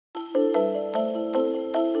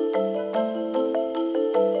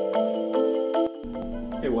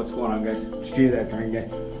what's going on, guys? It's G that Drain Guy.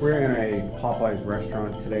 We're in a Popeyes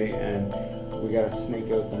restaurant today, and we gotta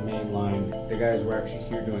snake out the main line. The guys were actually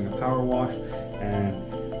here doing a power wash, and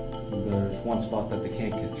there's one spot that they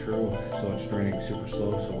can't get through, so it's draining super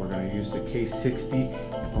slow. So we're gonna use the K60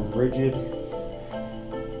 from Rigid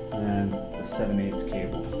and the 7/8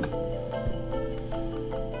 cable.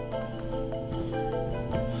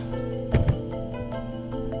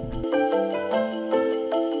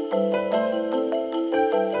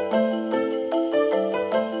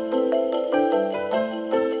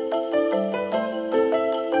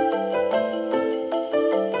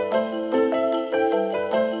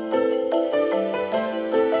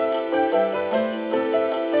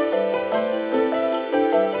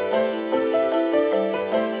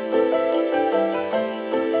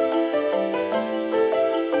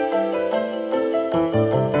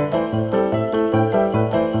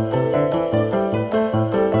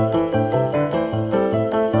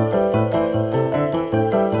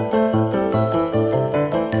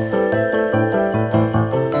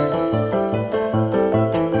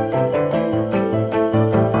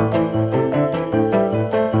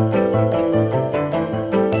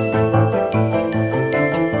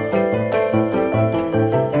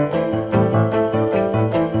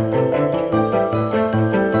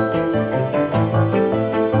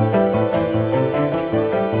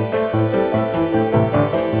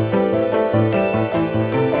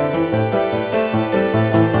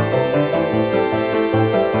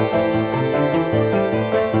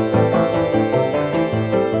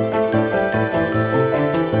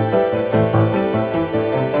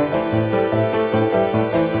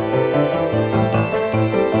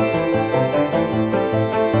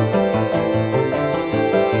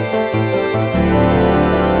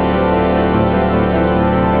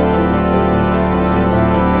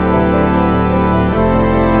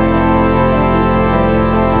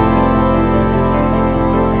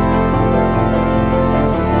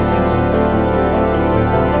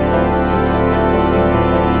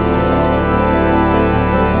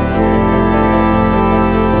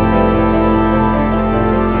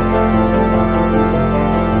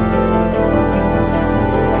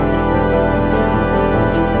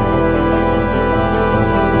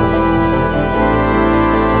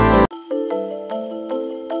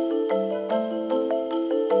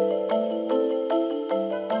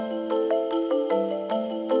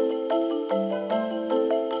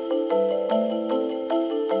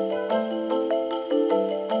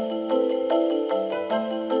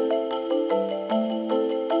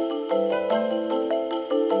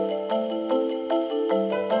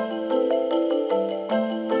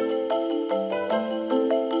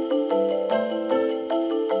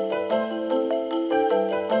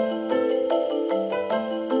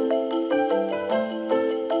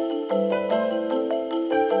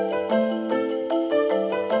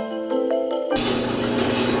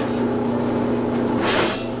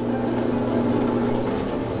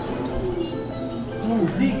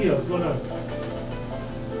 Ezekiel, go down.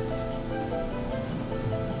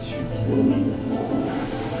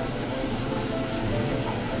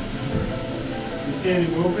 You see any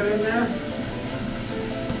movement in there?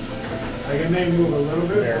 Like it may move a little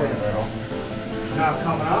bit. Very little. Not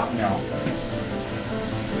coming up? No.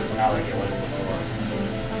 Not like it was before.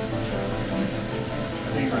 I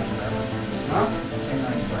think it runs forever. Huh? I think it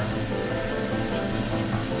runs forever.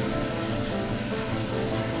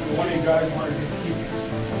 One of you guys want to just keep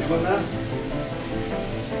doing that?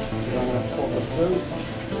 You don't want to pull this through?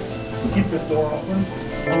 Just keep this door open.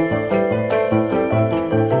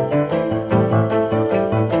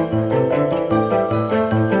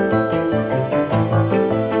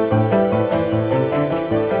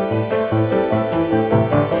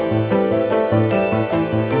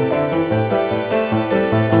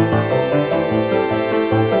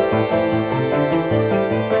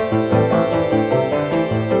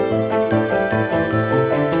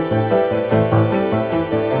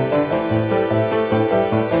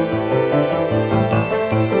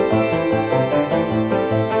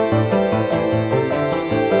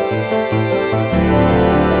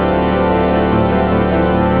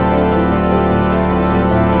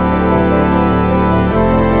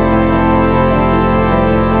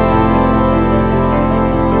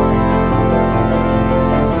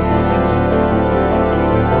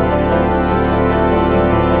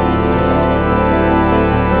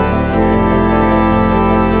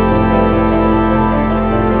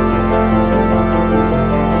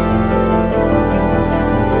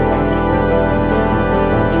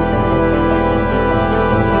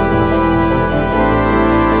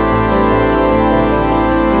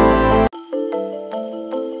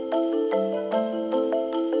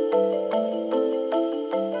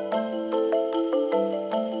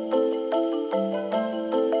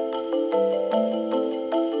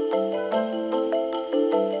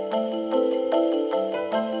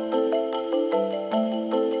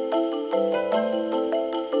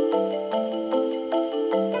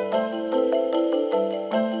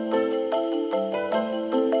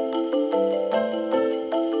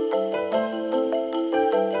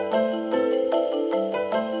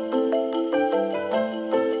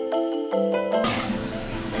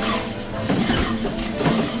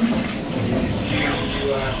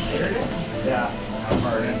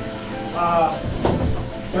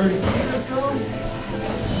 30 feet or so.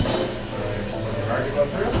 Hard to go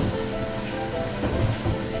through?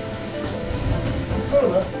 A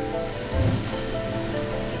little bit.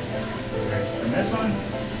 Okay, from this one,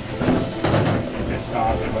 it just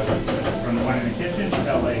stopped. But from the one in the kitchen, it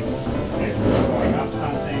felt like it was going up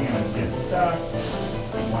something and it was getting stuck.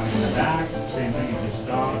 One in the back, same thing, it just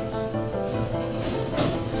stopped.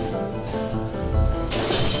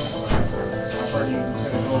 How far do you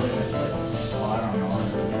consider over this way? Well, I don't know.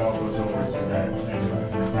 It all goes over to that thing.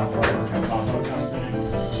 How far can combo comes in?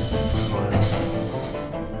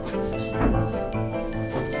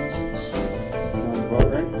 Sounds about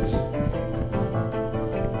right.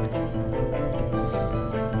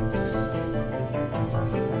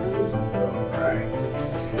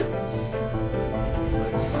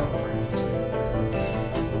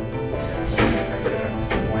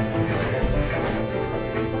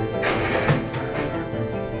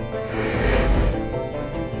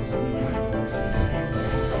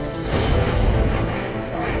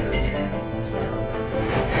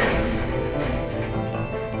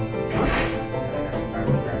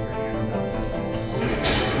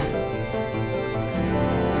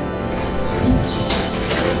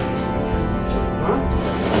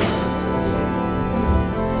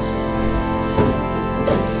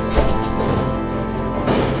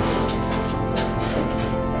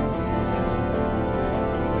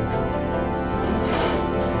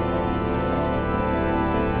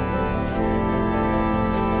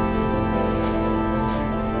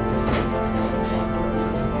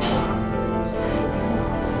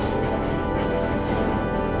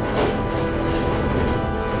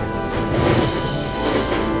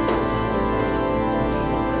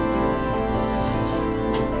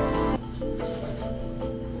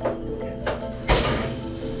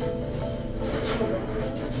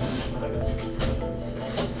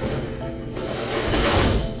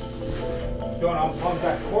 Don't unplug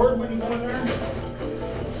that cord when you go in there.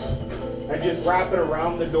 And just wrap it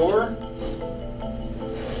around the door.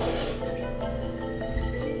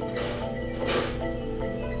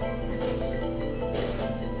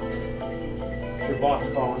 Your boss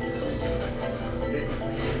calling.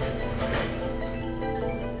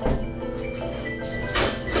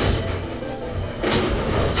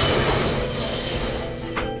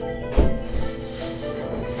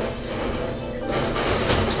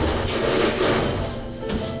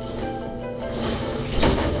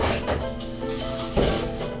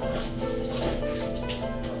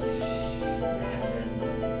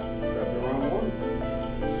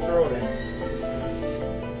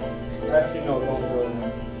 Actually, no, don't throw it in.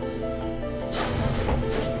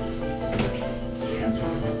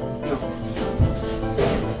 No.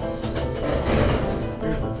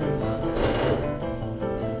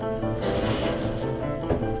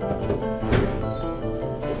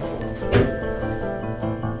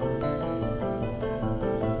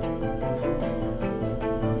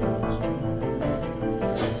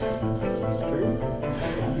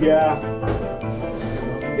 Yeah.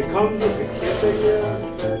 It comes with the kit that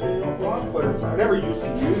you unblock, but I never used to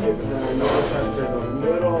use it, but then I noticed that there's a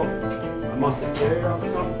little, I must have hit it on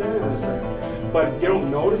something, and it's like, but you don't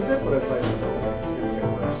notice it, but it's like, oh, it's gonna get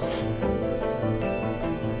worse.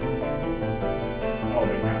 Oh,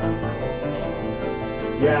 they can't.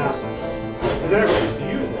 Yeah. Because I never used to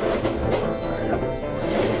use it.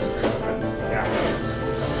 Yeah.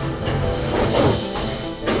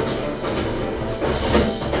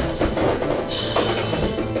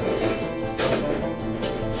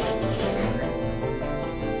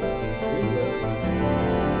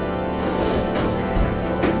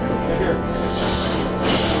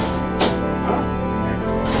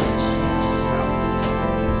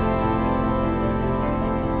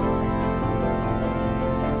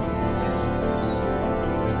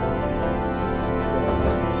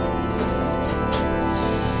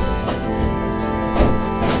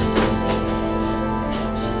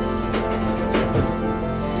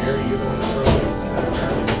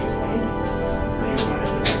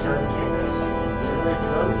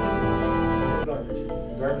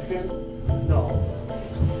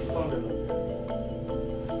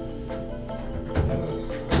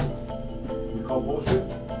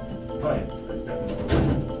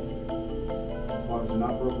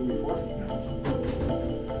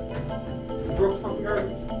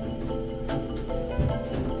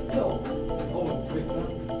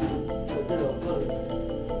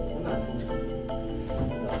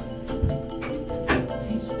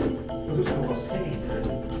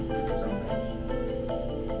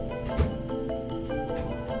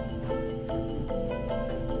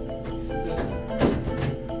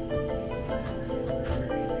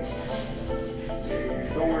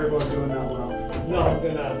 worry about doing that one up. No, I'm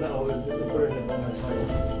gonna, no, we'll put it in, that's fine.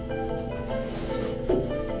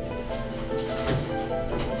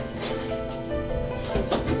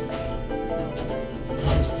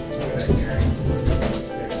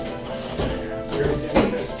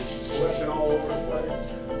 Splashing all over the place.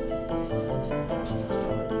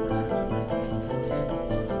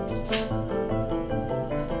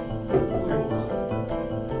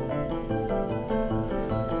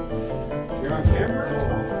 You're on camera?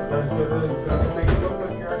 That's good. Gotta make it look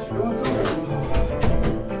like you're actually doing something.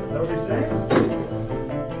 Is that what you're saying?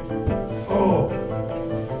 Oh.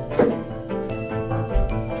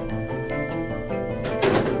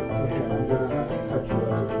 Okay, I'm gonna cut you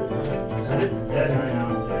out. Cut it? Yeah, no, no.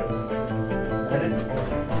 Cut it?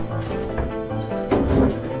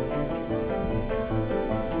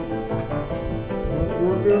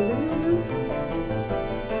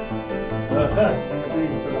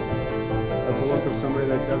 That's a look of somebody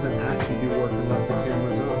that doesn't actually do work unless the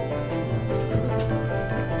camera's on.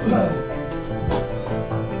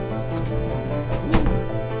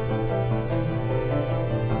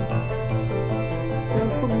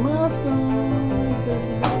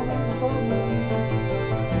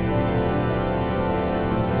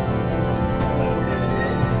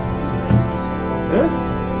 This?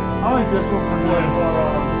 I like this one for now.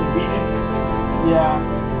 Yeah.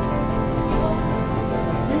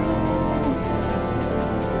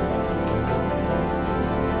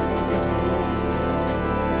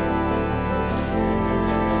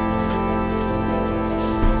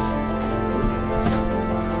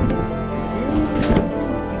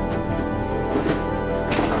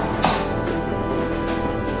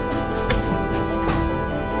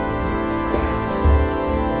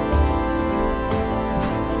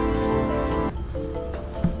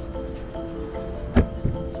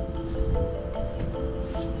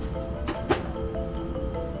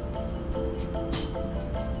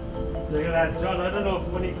 So you're gonna ask John, I don't know if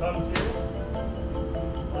when he comes here.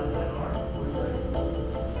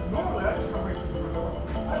 No, that's coming from the door.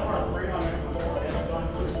 I don't want to right on it.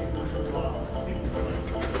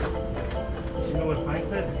 You know what Frank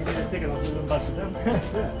says? If you need a ticket, I'll give them back to them.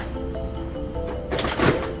 That's it.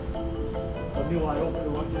 I knew I opened the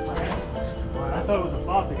one in my hand. I thought it was a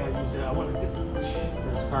fob the guy used it. I wanted this.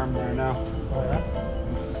 There's harm there now. Oh, yeah?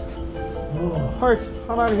 All right,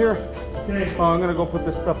 I'm out of here. Okay. Oh, I'm gonna go put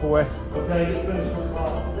this stuff away. Okay, you finish with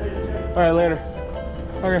All right, later.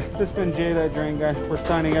 Okay, this has been Jay, that drain guy. We're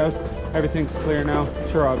signing out. Everything's clear now.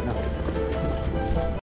 Sure, now.